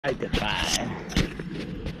5 to 5.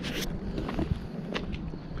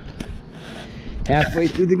 Halfway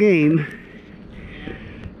through the game.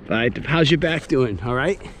 5 to, how's your back doing? All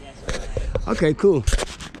right? Yes, okay, cool.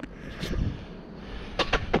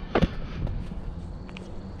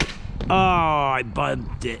 Oh, I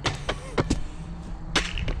bumped it.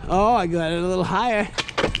 Oh, I got it a little higher.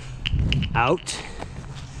 Out.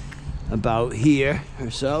 About here or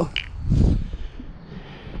so.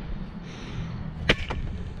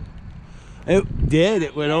 It did,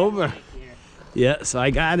 it went over. Yeah, so I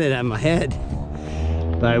got it on my head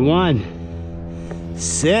by 1.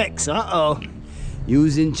 6, uh-oh. You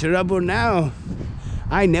was in trouble now.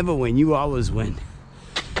 I never win, you always win.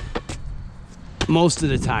 Most of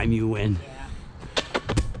the time you win. Yeah.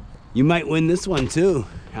 You might win this one too.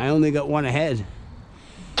 I only got 1 ahead.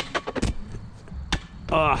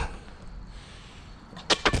 Oh.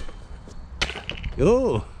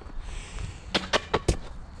 Oh.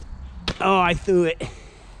 Oh, I threw it.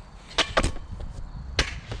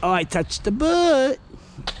 Oh, I touched the butt.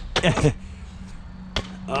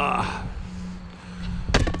 Oh.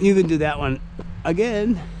 You can do that one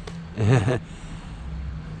again.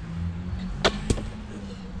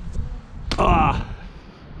 Oh.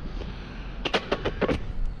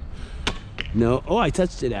 No. Oh, I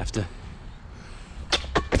touched it after.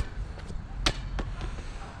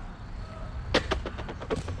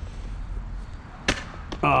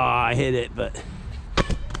 Oh, I hit it, but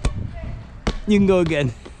you can go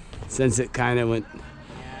again since it kind of went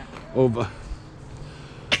over.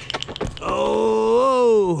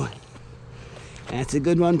 Oh, that's a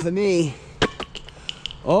good one for me.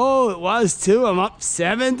 Oh, it was too. I'm up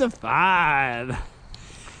 7 to 5.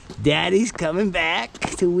 Daddy's coming back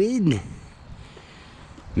to win.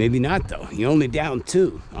 Maybe not though. You're only down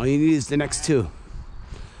 2. All you need is the next 2.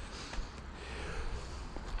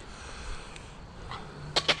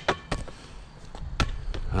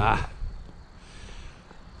 Ah.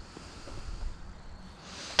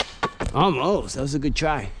 Almost. That was a good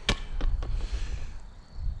try.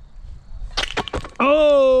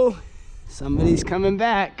 Oh! Somebody's coming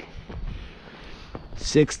back.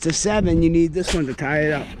 6 to 7. You need this one to tie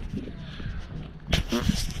it up.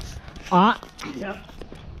 Yep.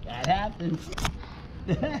 That happens.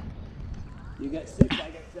 You got 6, I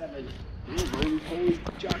got 7. Ooh, holy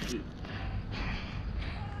jockey.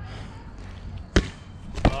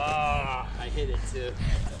 Oh, I hit it too.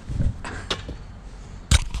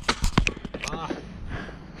 Oh.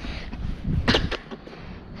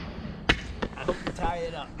 I hope you tie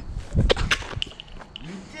it up.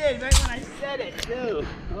 You did, right when I said it too.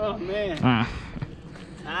 Oh man.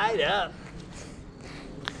 Tied up.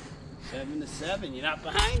 7 to 7. You're not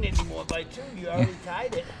behind anymore by 2. You already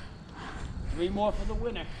tied it. 3 more for the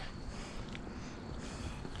winner.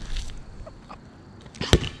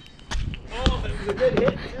 Oh, it was a good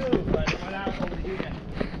hit too, but it went out over here.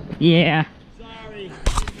 Yeah. Sorry.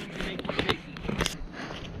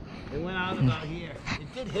 It went out about here.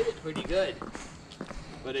 It did hit it pretty good,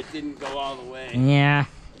 but it didn't go all the way. Yeah.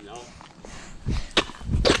 No.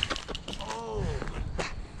 Oh.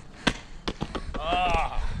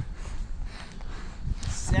 Oh.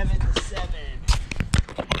 7 to 7.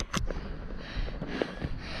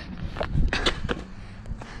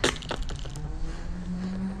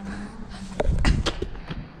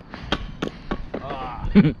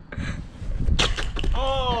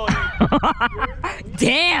 Oh.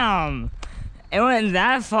 Damn! It went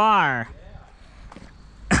that far.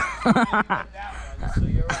 That one, so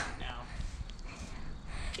you're up now.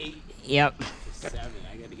 8 Yep. to 7.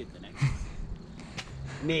 I gotta get the next one.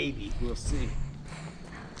 Maybe. We'll see.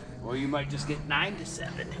 Or you might just get 9 to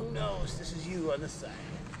 7. Who knows? This is you on this side.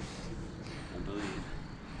 I believe.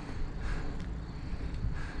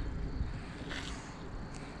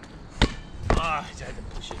 Ah, I tried to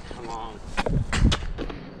push it along.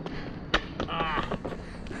 Ah.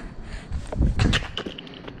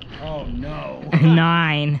 Oh no.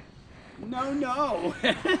 9. No, no.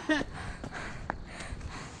 You're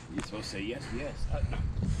supposed to say yes, yes.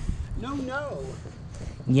 No, no.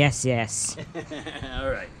 Yes, yes.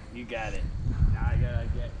 All right, you got it. Now I gotta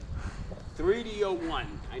get 3 to your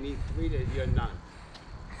 1. I need 3 to your none.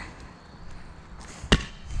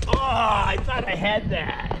 Oh, I thought I had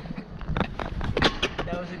that.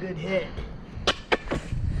 That was a good hit.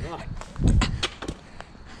 Oh.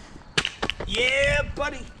 Yeah,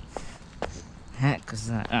 buddy. Heck was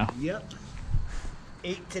that? Oh. Yep.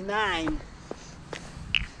 8 to 9.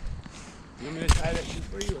 You want me to tie that shoe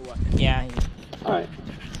for you or what? Yeah. All right.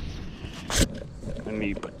 Let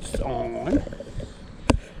me put this on.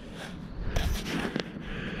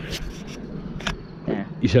 Yeah.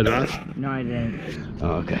 You shut it off? No, I didn't.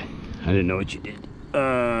 Oh, okay. I didn't know what you did.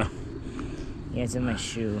 Yeah, it's in my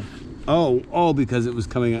shoe. Oh, because it was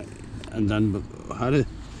coming undone. But how did?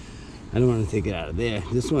 I don't want to take it out of there.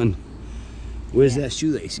 This one. Where's that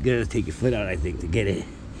shoelace? You gotta take your foot out, I think, to get it.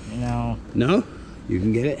 No. No? You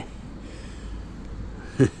can get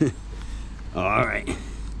it? All right.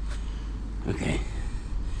 Okay.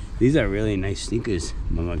 These are really nice sneakers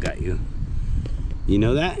Mama got you. You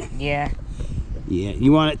know that? Yeah. Yeah.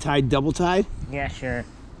 You want it tied, double tied? Yeah, sure.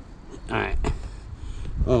 All right.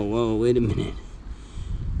 Oh, whoa, wait a minute.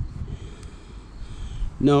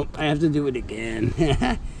 Nope, I have to do it again.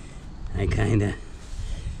 I kind of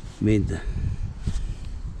made the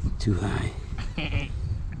too high.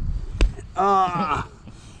 Oh,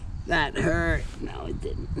 that hurt. No, it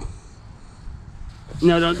didn't.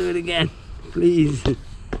 No, don't do it again, please. No,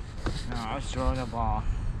 I was throwing the ball.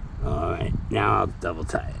 All right, now I'll double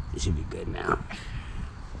tie it. It should be good now.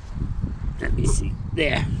 Let me see.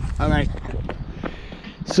 There. All right.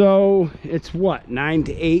 So it's what, 9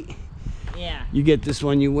 to 8? Yeah. You get this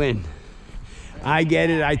one, you win. I get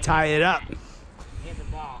it. I tie it up. Get the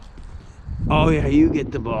ball. Oh yeah, you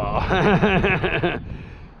get the ball.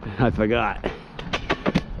 I forgot.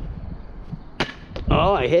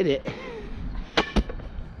 Oh, I hit it.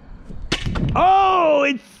 Oh,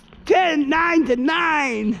 it's 9 to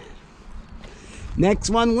 9. Next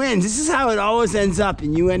one wins. This is how it always ends up,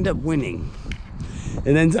 and you end up winning.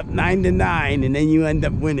 It ends up 9 to 9, and then you end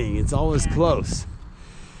up winning. It's always close.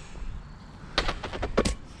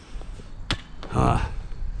 Nah.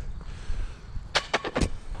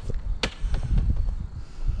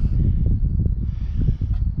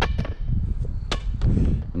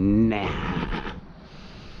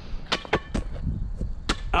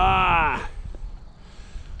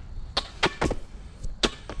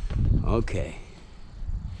 Okay.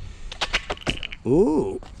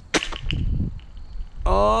 Ooh.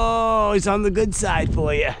 Oh, it's on the good side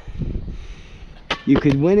for you. You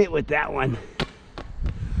could win it with that one.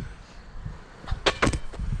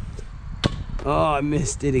 Oh, I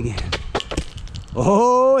missed it again.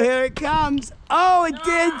 Oh, here it comes. Oh, it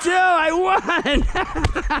did too. I won.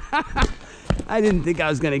 I didn't think I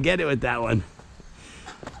was going to get it with that one.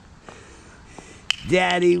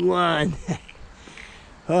 Daddy won.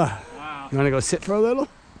 Oh, Wow. you want to go sit for a little? Or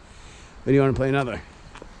do you want to play another?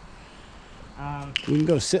 We can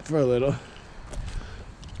go sit for a little.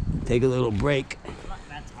 Take a little break. Not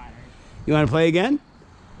that tired. You want to play again?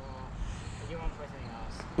 Well, I do want to play something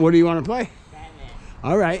else. What do you want to play? Batman.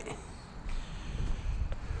 All right.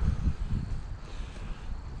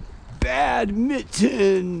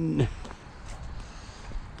 Badminton.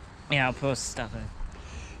 Yeah, I'll post stuff in.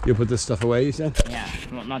 You'll put this stuff away, you said? Yeah,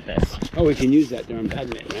 well, not this. Oh, we can use that during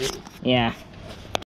badminton, right? Yeah.